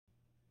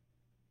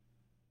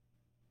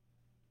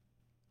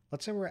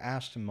Let's say we're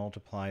asked to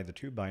multiply the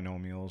two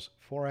binomials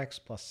 4x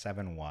plus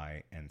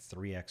 7y and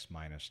 3x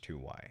minus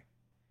 2y.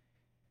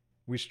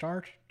 We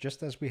start,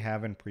 just as we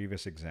have in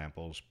previous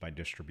examples, by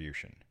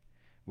distribution,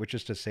 which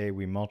is to say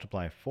we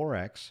multiply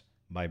 4x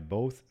by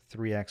both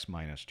 3x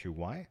minus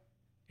 2y,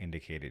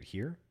 indicated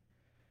here,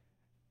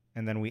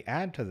 and then we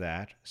add to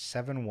that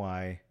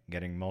 7y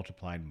getting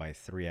multiplied by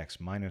 3x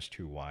minus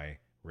 2y,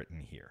 written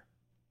here.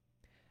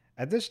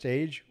 At this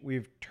stage,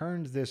 we've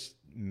turned this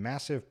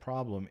massive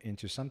problem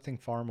into something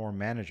far more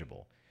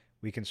manageable.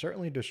 We can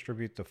certainly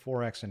distribute the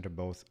 4x into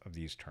both of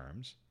these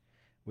terms.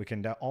 We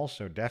can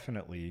also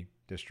definitely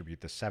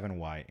distribute the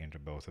 7y into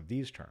both of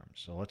these terms.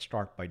 So let's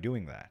start by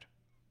doing that.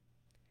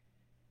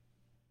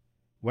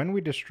 When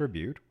we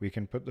distribute, we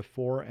can put the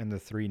 4 and the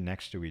 3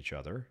 next to each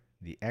other.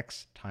 The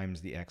x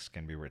times the x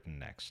can be written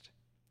next.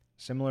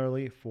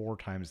 Similarly, 4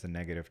 times the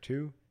negative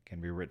 2 can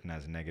be written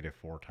as negative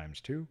 4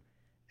 times 2.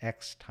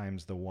 X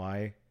times the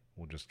y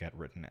will just get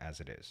written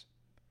as it is.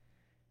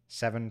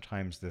 7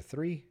 times the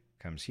 3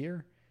 comes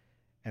here,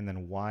 and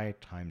then y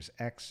times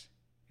x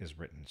is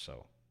written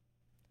so.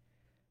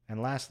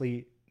 And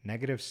lastly,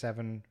 negative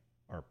 7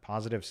 or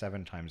positive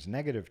 7 times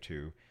negative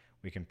 2,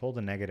 we can pull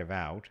the negative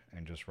out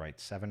and just write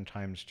 7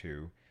 times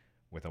 2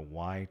 with a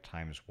y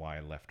times y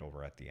left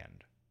over at the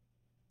end.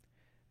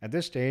 At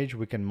this stage,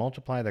 we can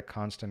multiply the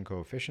constant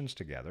coefficients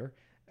together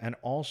and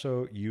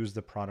also use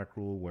the product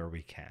rule where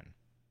we can.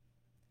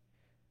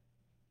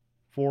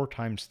 4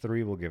 times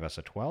 3 will give us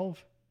a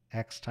 12.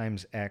 X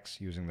times x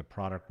using the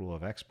product rule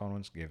of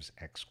exponents gives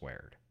x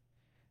squared.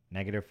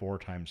 Negative 4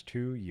 times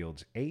 2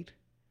 yields 8.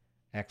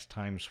 X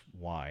times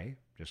y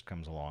just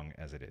comes along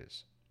as it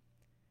is.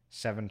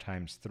 7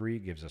 times 3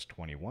 gives us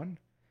 21.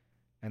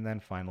 And then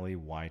finally,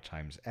 y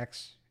times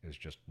x is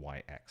just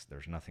yx.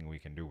 There's nothing we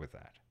can do with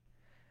that.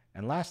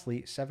 And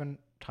lastly, 7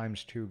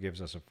 times 2 gives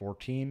us a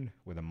 14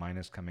 with a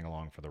minus coming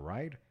along for the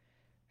ride.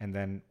 And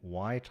then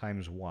y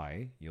times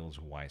y yields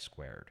y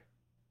squared.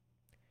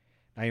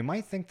 Now you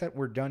might think that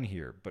we're done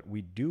here, but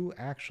we do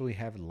actually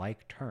have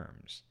like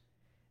terms.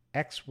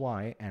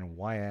 xy and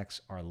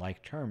yx are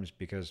like terms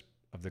because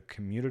of the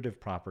commutative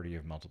property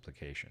of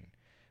multiplication.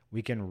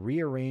 We can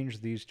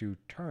rearrange these two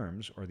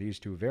terms or these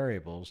two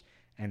variables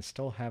and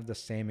still have the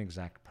same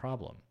exact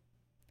problem.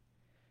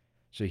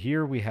 So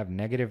here we have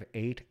negative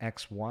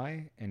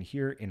 8xy, and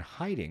here in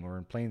hiding or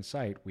in plain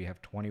sight we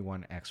have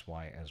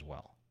 21xy as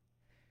well.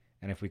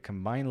 And if we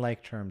combine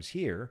like terms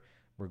here,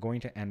 we're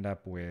going to end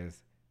up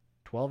with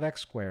 12x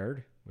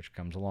squared, which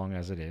comes along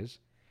as it is.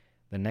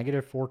 The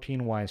negative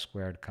 14y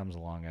squared comes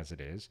along as it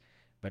is,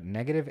 but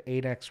negative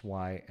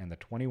 8xy and the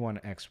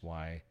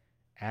 21xy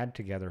add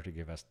together to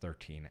give us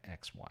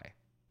 13xy.